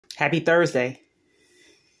Happy Thursday.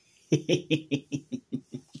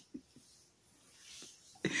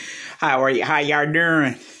 How are you? How y'all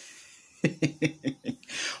doing?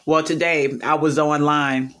 Well, today I was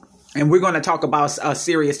online and we're going to talk about a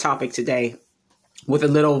serious topic today with a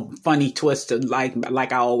little funny twist to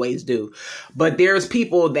like I always do. But there's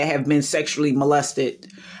people that have been sexually molested,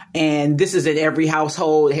 and this is in every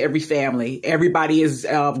household, every family. Everybody has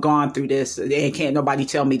gone through this, and can't nobody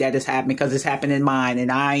tell me that it's happened, because it's happened in mine,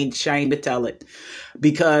 and I ain't ashamed to tell it.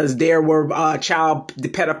 Because there were child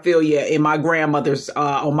pedophilia in my grandmother's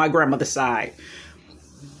on my grandmother's side,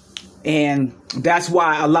 and that's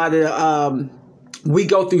why a lot of we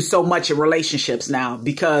go through so much in relationships now,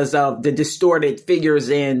 because of the distorted figures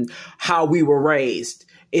in how we were raised.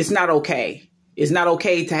 It's not okay. It's not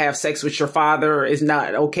okay to have sex with your father. It's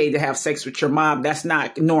not okay to have sex with your mom. That's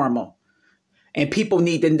not normal. And people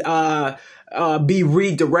need to be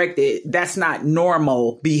redirected. That's not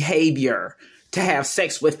normal behavior to have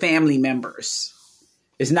sex with family members.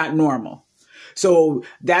 It's not normal. So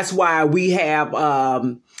that's why we have,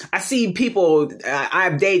 I see people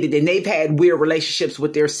I've dated and they've had weird relationships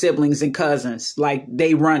with their siblings and cousins, like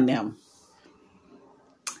they run them.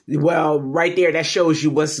 Well, right there, that shows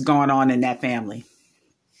you what's going on in that family.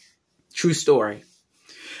 True story.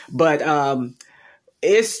 But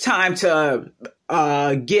it's time to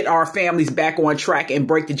get our families back on track and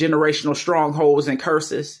break the generational strongholds and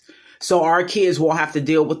curses, so our kids won't have to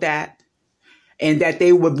deal with that. And that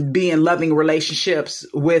they would be in loving relationships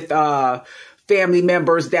with family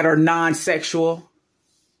members that are non-sexual.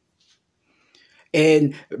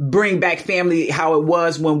 And bring back family how it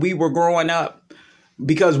was when we were growing up.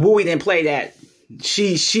 Because Wooey didn't play that.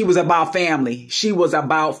 She was about family. She was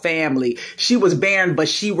about family. She was barren, but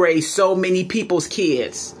she raised so many people's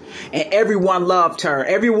kids. And everyone loved her.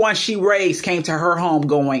 Everyone she raised came to her home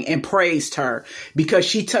going and praised her, because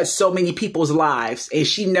she touched so many people's lives, and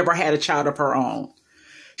she never had a child of her own.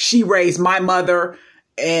 She raised my mother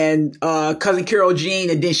and cousin Carol Jean,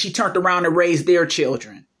 and then she turned around and raised their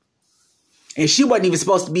children. And she wasn't even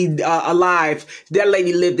supposed to be alive. That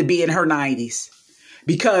lady lived to be in her 90s.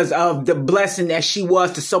 Because of the blessing that she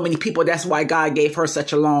was to so many people. That's why God gave her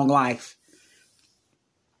such a long life.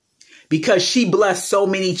 Because she blessed so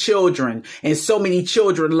many children, and so many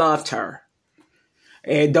children loved her.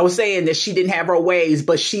 And don't say that she didn't have her ways,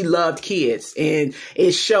 but she loved kids. And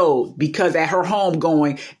it showed, because at her home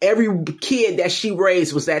going, every kid that she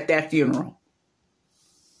raised was at that funeral.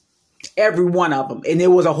 Every one of them. And there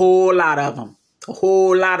was a whole lot of them. A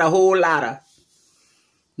whole lot of.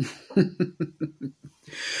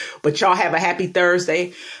 But y'all have a happy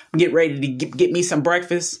Thursday. Get ready to get me some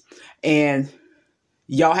breakfast. And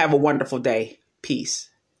y'all have a wonderful day. Peace.